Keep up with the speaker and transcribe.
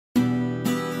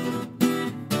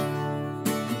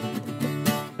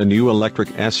A new electric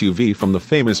SUV from the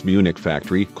famous Munich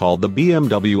factory called the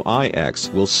BMW iX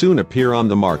will soon appear on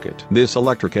the market. This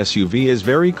electric SUV is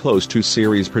very close to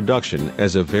series production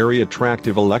as a very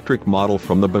attractive electric model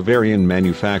from the Bavarian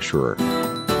manufacturer.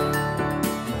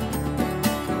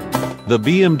 The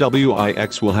BMW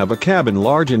iX will have a cabin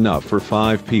large enough for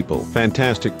 5 people.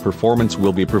 Fantastic performance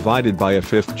will be provided by a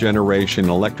 5th-generation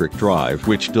electric drive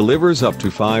which delivers up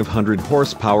to 500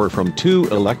 horsepower from 2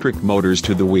 electric motors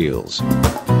to the wheels.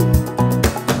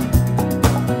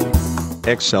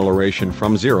 Acceleration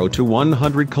from 0 to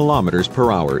 100 km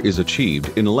per hour is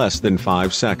achieved in less than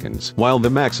 5 seconds, while the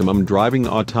maximum driving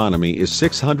autonomy is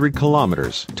 600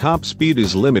 km. Top speed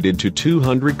is limited to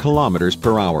 200 km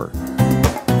per hour.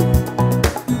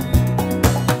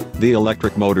 The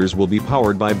electric motors will be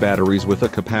powered by batteries with a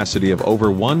capacity of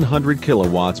over 100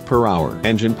 kilowatts per hour.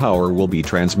 Engine power will be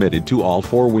transmitted to all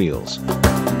 4 wheels.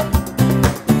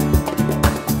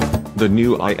 The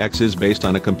new iX is based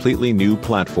on a completely new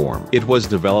platform. It was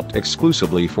developed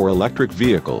exclusively for electric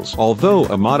vehicles, although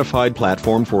a modified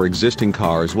platform for existing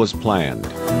cars was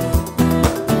planned.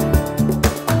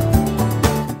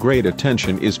 Great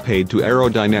attention is paid to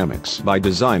aerodynamics by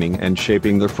designing and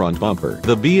shaping the front bumper.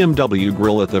 The BMW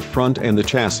grille at the front and the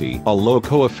chassis, a low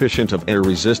coefficient of air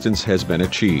resistance has been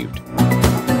achieved.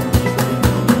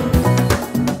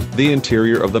 The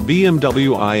interior of the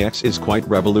BMW iX is quite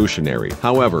revolutionary.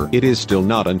 However, it is still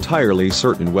not entirely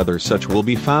certain whether such will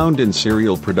be found in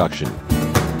serial production.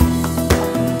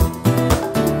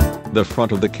 The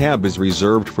front of the cab is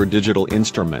reserved for digital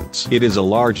instruments. It is a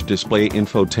large display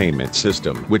infotainment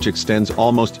system which extends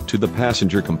almost to the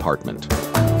passenger compartment.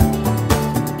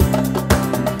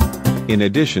 In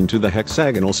addition to the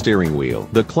hexagonal steering wheel,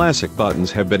 the classic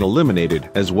buttons have been eliminated,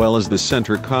 as well as the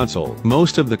center console.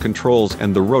 Most of the controls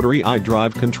and the rotary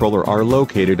iDrive controller are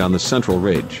located on the central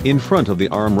ridge, in front of the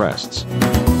armrests.